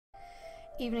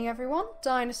Evening everyone,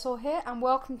 Dinesaur here, and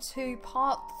welcome to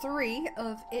part 3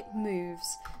 of It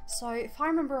Moves. So if I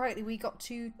remember rightly, we got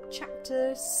to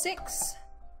chapter 6.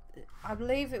 I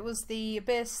believe it was the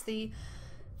abyss, the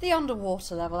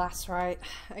underwater level, that's right.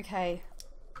 Okay,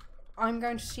 I'm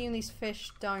going to assume these fish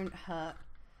don't hurt.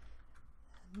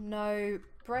 No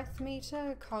breath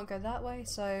meter, can't go that way,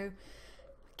 so I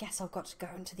guess I've got to go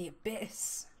into the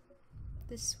abyss.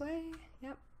 This way,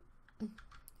 yep.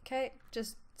 Okay,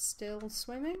 just still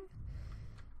swimming.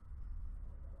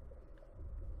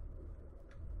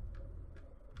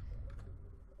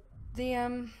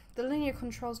 The linear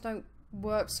controls don't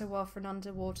work so well for an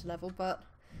underwater level, but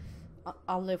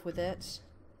I'll live with it.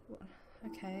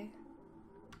 Okay,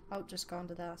 I'll just go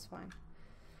under there, that's fine.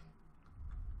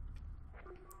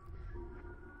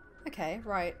 Okay,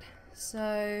 right,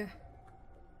 so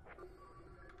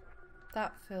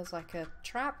that feels like a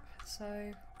trap,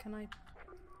 so can I...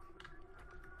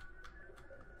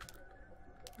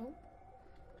 Oh,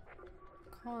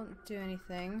 can't do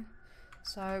anything.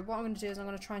 So what I'm going to do is I'm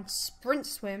going to try and sprint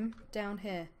swim down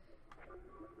here.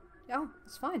 Oh,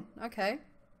 it's fine. Okay.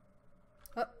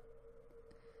 Oh.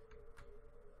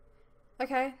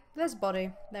 Okay, there's a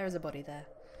body. There is a body there.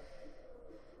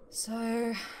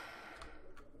 So,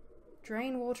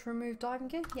 drain water, remove diving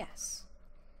gear? Yes.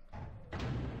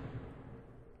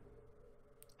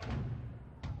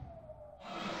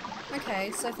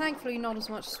 Okay, so thankfully not as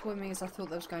much swimming as I thought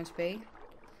there was going to be.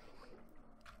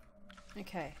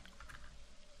 Okay.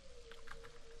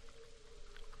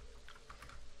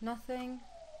 Nothing.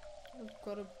 I've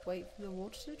got to wait for the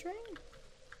water to drain?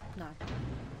 No.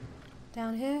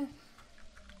 Down here.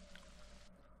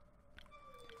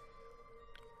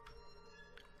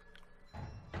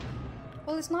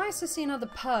 Well, it's nice to see another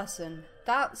person.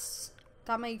 That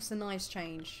makes a nice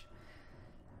change.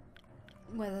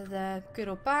 Whether they're good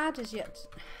or bad is yet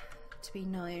to be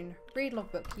known. Read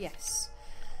logbook, yes.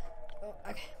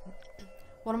 Okay.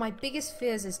 One of my biggest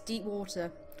fears is deep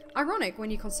water. Ironic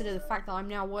when you consider the fact that I'm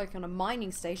now working on a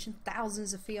mining station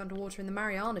thousands of feet underwater in the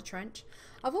Mariana Trench.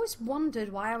 I've always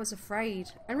wondered why I was afraid,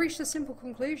 and reached a simple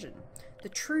conclusion. The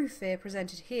true fear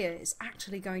presented here is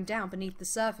actually going down beneath the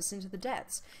surface into the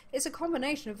depths. It's a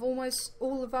combination of almost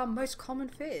all of our most common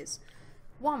fears.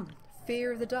 1.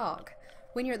 Fear of the dark.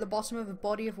 When you're at the bottom of a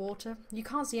body of water, you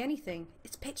can't see anything.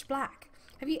 It's pitch black.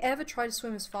 Have you ever tried to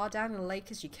swim as far down in a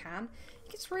lake as you can?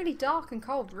 It gets really dark and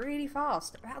cold really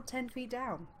fast, about 10 feet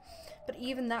down. But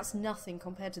even that's nothing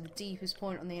compared to the deepest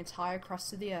point on the entire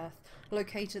crust of the Earth,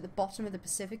 located at the bottom of the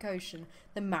Pacific Ocean,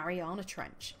 the Mariana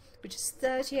Trench, which is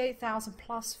 38,000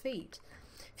 plus feet.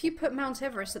 If you put Mount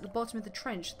Everest at the bottom of the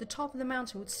trench, the top of the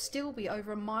mountain would still be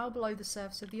over a mile below the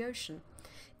surface of the ocean.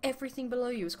 Everything below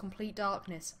you is complete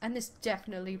darkness, and this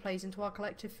definitely plays into our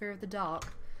collective fear of the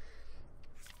dark.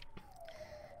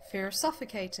 Fear of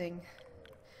suffocating.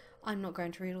 I'm not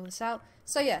going to read all this out.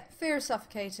 So yeah, fear of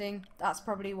suffocating. That's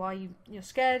probably why you're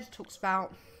scared. It talks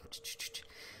about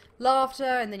laughter,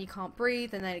 and then you can't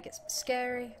breathe, and then it gets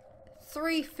scary.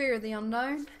 3. Fear of the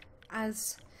unknown,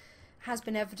 as has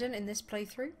been evident in this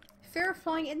playthrough. Fear of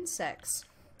flying insects.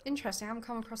 Interesting, I haven't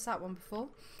come across that one before.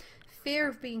 Fear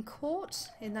of being caught,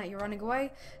 in that you're running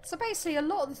away. So basically a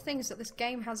lot of the things that this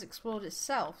game has explored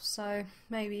itself, so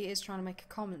maybe it is trying to make a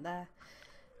comment there.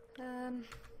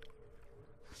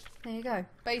 There you go.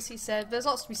 Basically said there's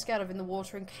lots to be scared of in the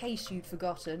water in case you'd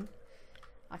forgotten.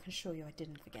 I can assure you I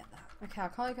didn't forget that. Okay, I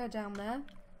can't go down there,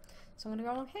 so I'm going to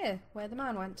go along here, where the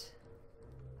man went.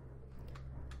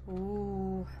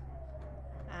 Ooh.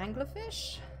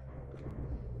 Anglerfish?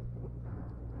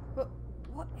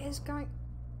 What is going...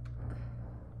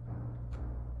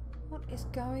 What is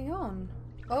going on?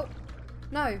 Oh,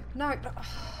 no.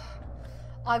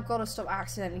 I've got to stop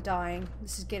accidentally dying.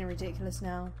 This is getting ridiculous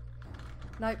now.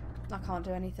 Nope, I can't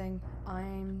do anything.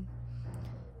 I'm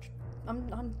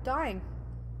dying.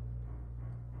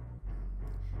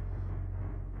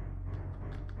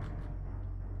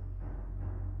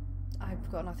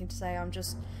 I've got nothing to say. I'm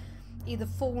just either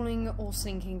falling or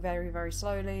sinking very, very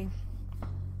slowly.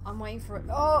 I'm waiting for it.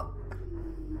 Oh!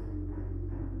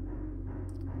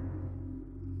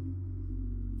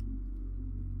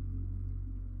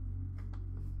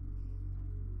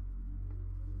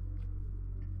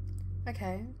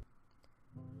 Okay.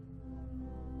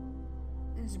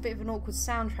 There's a bit of an awkward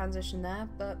sound transition there,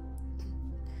 but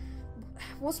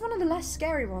was one of the less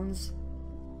scary ones.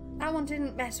 That one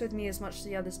didn't mess with me as much as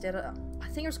the others did. I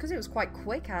think it was because it was quite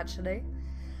quick, actually.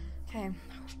 Okay,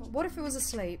 what if it was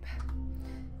asleep?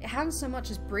 It hadn't so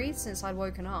much as breathed since I'd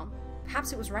woken up.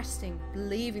 Perhaps it was resting,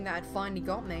 believing that it had finally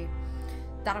got me.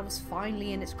 that I was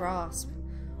finally in its grasp.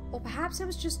 Or perhaps it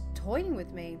was just toying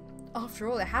with me, After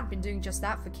all, it had been doing just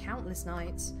that for countless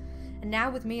nights. And now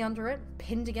with me under it,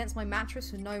 pinned against my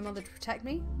mattress with no mother to protect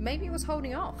me, maybe it was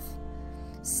holding off.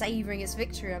 Savouring its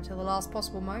victory until the last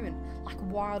possible moment, like a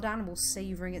wild animal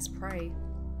savouring its prey.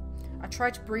 I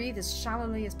tried to breathe as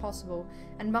shallowly as possible,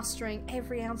 and mustering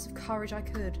every ounce of courage I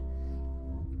could.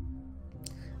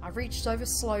 I reached over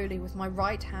slowly with my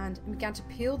right hand and began to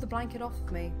peel the blanket off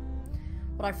of me.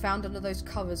 What I found under those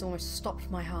covers almost stopped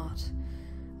my heart.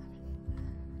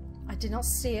 I did not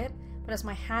see it, but as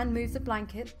my hand moved the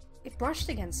blanket, it brushed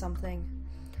against something.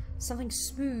 Something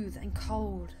smooth and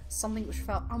cold, something which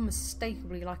felt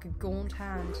unmistakably like a gaunt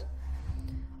hand.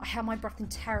 I held my breath in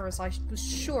terror as I was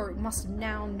sure it must have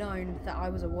now known that I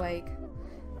was awake.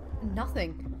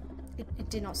 Nothing. It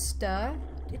did not stir.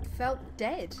 It felt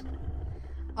dead.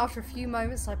 After a few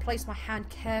moments, I placed my hand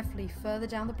carefully further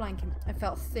down the blanket and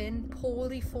felt a thin,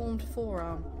 poorly formed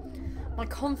forearm. My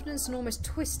confidence and almost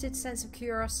twisted sense of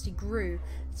curiosity grew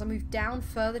as I moved down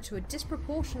further to a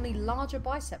disproportionately larger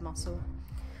bicep muscle.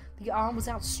 The arm was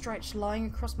outstretched, lying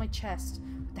across my chest,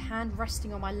 with the hand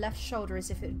resting on my left shoulder as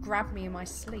if it had grabbed me in my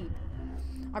sleep.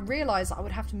 I realised that I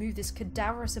would have to move this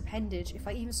cadaverous appendage if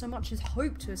I even so much as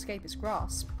hoped to escape its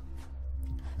grasp.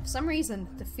 For some reason,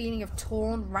 the feeling of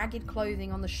torn, ragged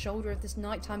clothing on the shoulder of this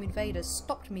nighttime invader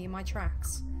stopped me in my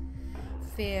tracks.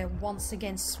 Fear once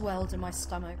again swelled in my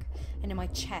stomach and in my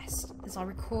chest as I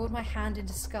recoiled my hand in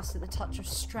disgust at the touch of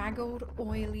straggled,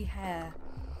 oily hair.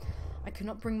 I could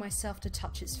not bring myself to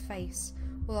touch its face,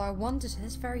 although I wondered to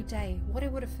this very day what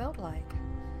it would have felt like.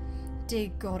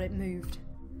 Dear God, it moved.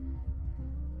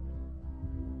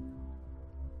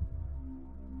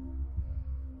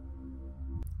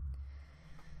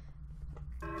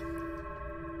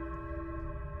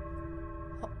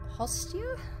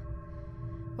 Hostia?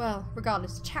 Well,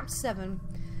 regardless, chapter 7.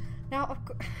 Now,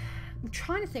 I'm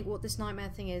trying to think what this nightmare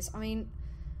thing is. I mean,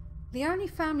 the only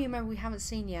family member we haven't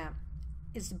seen yet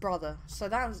is the brother, so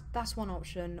that's one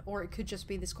option, or it could just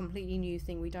be this completely new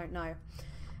thing we don't know.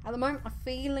 At the moment, I'm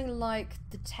feeling like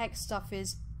the tech stuff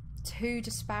is too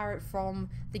disparate from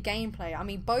the gameplay. I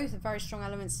mean, both are very strong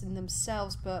elements in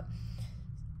themselves, but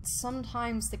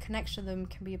sometimes the connection of them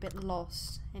can be a bit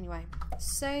lost. Anyway,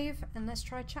 save, and let's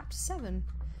try chapter 7.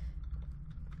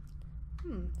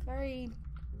 Very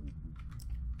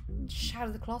Shadow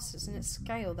of the Colossus in its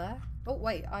scale there. Oh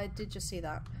wait, I did just see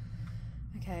that.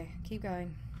 Okay, keep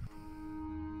going.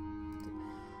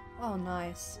 Oh,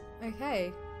 nice.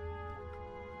 Okay.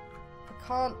 I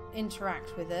can't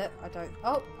interact with it. I don't.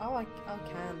 Oh, I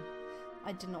can.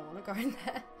 I did not want to go in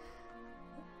there.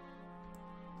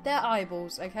 They're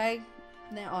eyeballs, okay?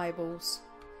 They're eyeballs.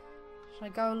 Should I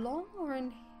go along or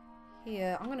in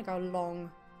here? I'm gonna go along.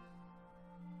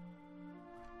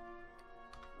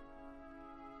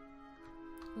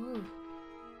 Ooh.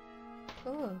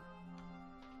 Oh.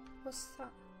 What's that?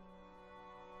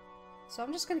 So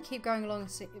I'm just gonna keep going along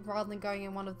and see, rather than going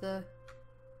in one of the...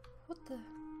 What the...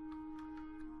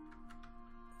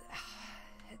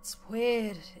 It's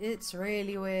weird. It's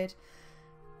really weird.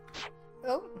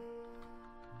 Oh.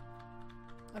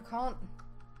 I can't...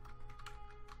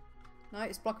 No,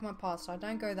 it's blocking my path, so I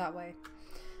don't go that way.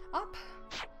 Up.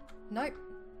 Nope.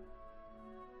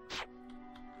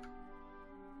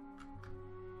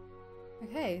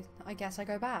 Okay, I guess I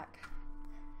go back.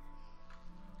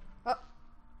 Oh.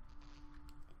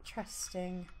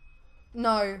 Interesting.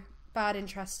 No. Bad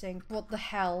interesting. What the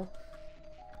hell?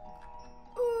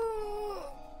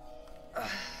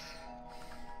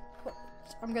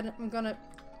 I'm gonna...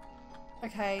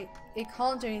 Okay, it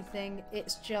can't do anything,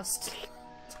 it's just...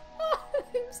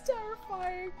 It's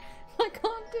terrifying. I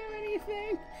can't do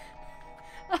anything.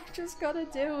 I've just gotta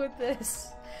deal with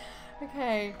this.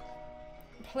 Okay.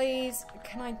 Please,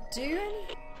 can I do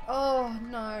any... Oh,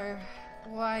 no.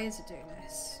 Why is it doing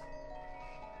this?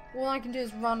 All I can do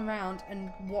is run around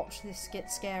and watch this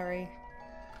get scary.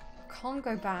 I can't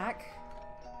go back.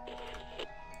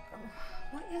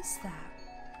 What is that?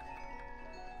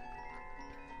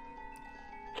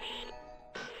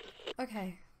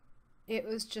 Okay. It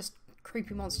was just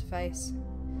creepy monster face.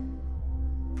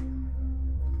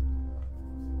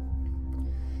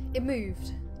 It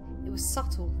moved. It was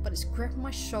subtle, but its grip on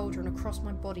my shoulder and across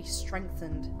my body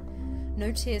strengthened.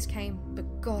 No tears came,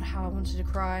 but God, how I wanted to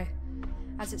cry.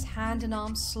 As its hand and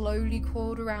arm slowly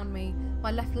coiled around me,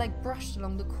 my left leg brushed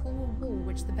along the cool wall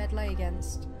which the bed lay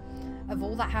against. Of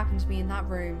all that happened to me in that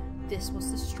room, this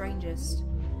was the strangest.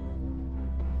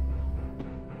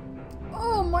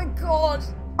 Oh my God!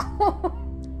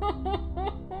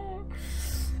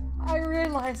 I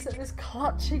realised that this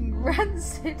clutching,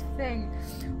 rancid thing,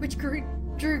 which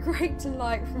drew great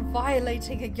delight from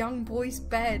violating a young boy's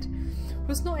bed,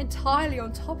 was not entirely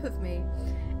on top of me.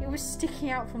 It was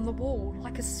sticking out from the wall,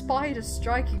 like a spider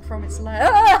striking from its lair.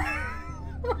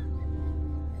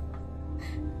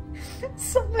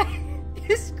 Suddenly,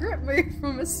 his grip moved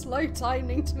from a slow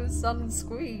tightening to a sudden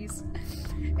squeeze.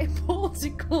 It pulled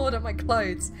and clawed at my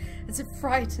clothes, as if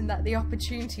frightened that the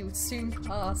opportunity would soon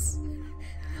pass.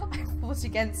 I fought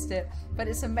against it, but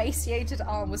its emaciated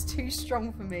arm was too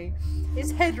strong for me.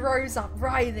 Its head rose up,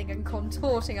 writhing and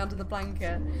contorting under the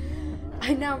blanket.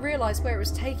 I now realised where it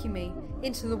was taking me,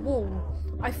 into the wall.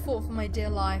 I fought for my dear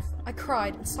life. I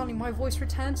cried, and suddenly my voice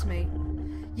returned to me.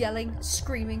 Yelling,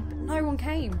 screaming, but no one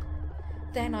came.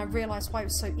 Then I realised why it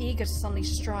was so eager to suddenly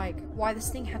strike, why this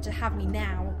thing had to have me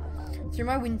now. Through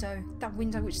my window, that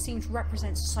window which seemed to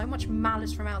represent so much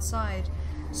malice from outside,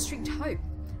 streaked hope.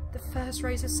 The first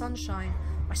rays of sunshine.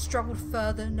 I struggled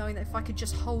further, knowing that if I could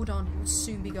just hold on, it would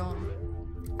soon be gone.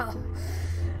 Oh.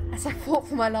 As I fought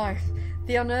for my life,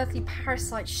 the unearthly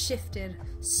parasite shifted,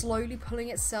 slowly pulling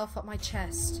itself up my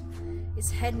chest,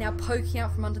 its head now poking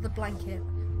out from under the blanket,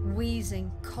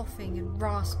 wheezing, coughing and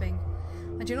rasping.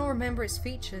 I do not remember its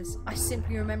features, I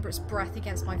simply remember its breath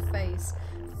against my face,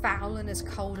 foul and as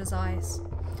cold as ice.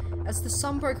 As the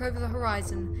sun broke over the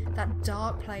horizon, that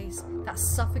dark place, that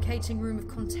suffocating room of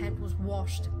content was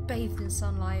washed, bathed in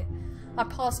sunlight. I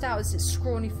passed out as its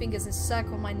scrawny fingers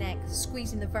encircled my neck,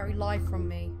 squeezing the very life from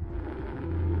me.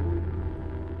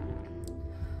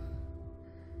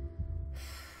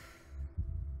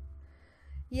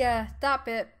 Yeah, that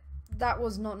bit, that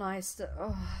was not nice.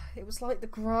 It was like the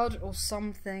Grudge or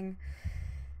something.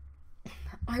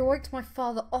 I awoke to my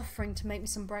father offering to make me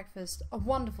some breakfast, a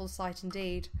wonderful sight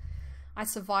indeed. I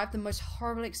survived the most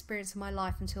horrible experience of my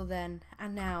life until then,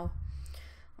 and now.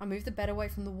 I moved the bed away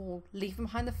from the wall, leaving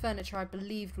behind the furniture I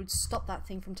believed would stop that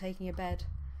thing from taking a bed.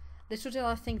 Little did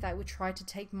I think that it would try to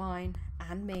take mine,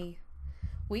 and me.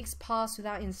 Weeks passed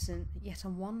without incident, yet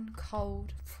on one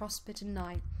cold, frost-bitten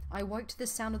night, I awoke to the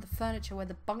sound of the furniture where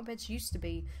the bunk beds used to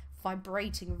be,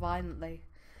 vibrating violently.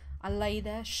 I lay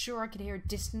there, sure I could hear a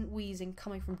distant wheezing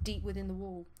coming from deep within the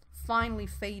wall, finally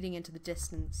fading into the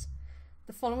distance.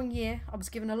 The following year, I was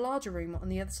given a larger room on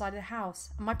the other side of the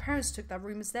house, and my parents took that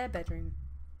room as their bedroom.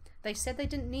 They said they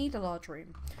didn't need a large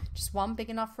room, just one big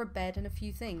enough for a bed and a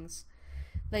few things.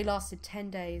 They lasted 10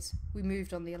 days. We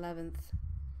moved on the 11th.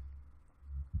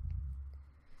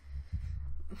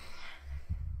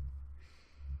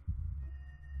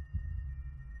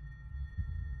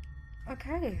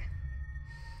 Okay.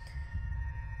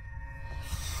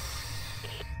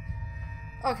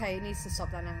 Okay, it needs to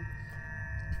stop that now.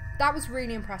 That was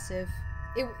really impressive.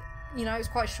 It was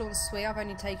quite short and sweet. I've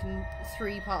only taken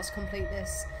 3 parts to complete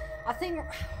this. I think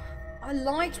I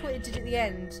liked what it did at the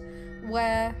end,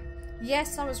 where,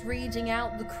 yes, I was reading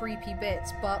out the creepy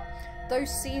bits, but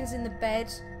those scenes in the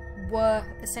bed were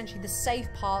essentially the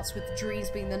safe parts, with the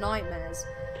dreams being the nightmares.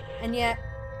 And yet,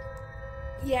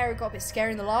 yeah, it got a bit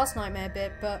scary in the last nightmare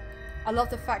bit, but I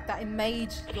love the fact that it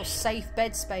made your safe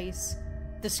bed space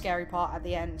the scary part at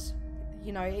the end.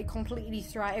 You know, it completely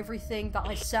threw out everything that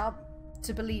I set up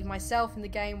to believe myself in the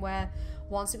game, where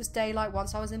once it was daylight,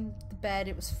 once I was in the bed,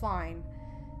 it was fine.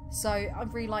 So I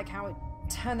really like how it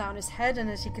turned out on his head, and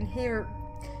as you can hear,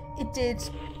 it did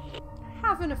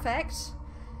have an effect.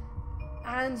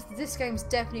 And this game's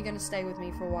definitely going to stay with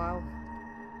me for a while.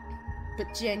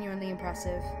 But genuinely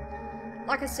impressive.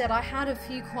 Like I said, I had a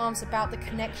few qualms about the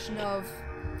connection of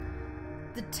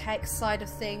the text side of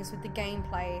things with the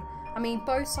gameplay. I mean,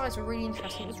 both sides were really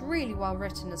interesting. It was really well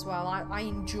written as well. I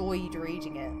enjoyed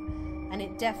reading it. And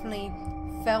it definitely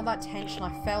felt that tension.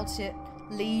 I felt it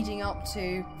leading up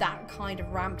to that kind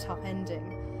of ramped up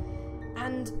ending.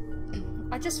 And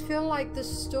I just feel like the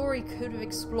story could have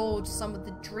explored some of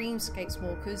the dreamscapes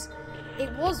more, because it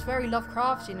was very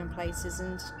Lovecraftian in places,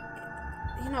 and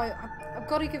you know, I've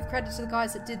got to give credit to the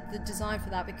guys that did the design for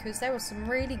that, because there was some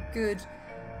really good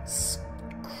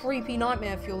creepy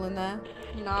nightmare fuel in there.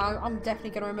 You know, I'm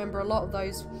definitely going to remember a lot of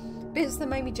those bits that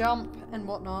made me jump and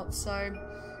whatnot, so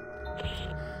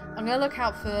I'm going to look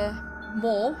out for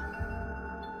more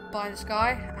by this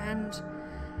guy, and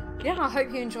yeah, I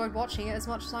hope you enjoyed watching it as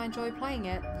much as I enjoyed playing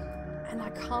it, and I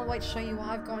can't wait to show you what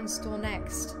I've got in store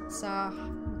next, so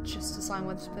I'm just deciding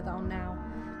whether to put that on now.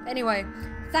 Anyway,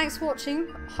 thanks for watching.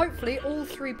 Hopefully all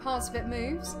 3 parts of it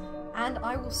moves, and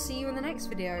I will see you in the next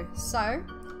video, so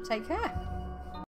take care.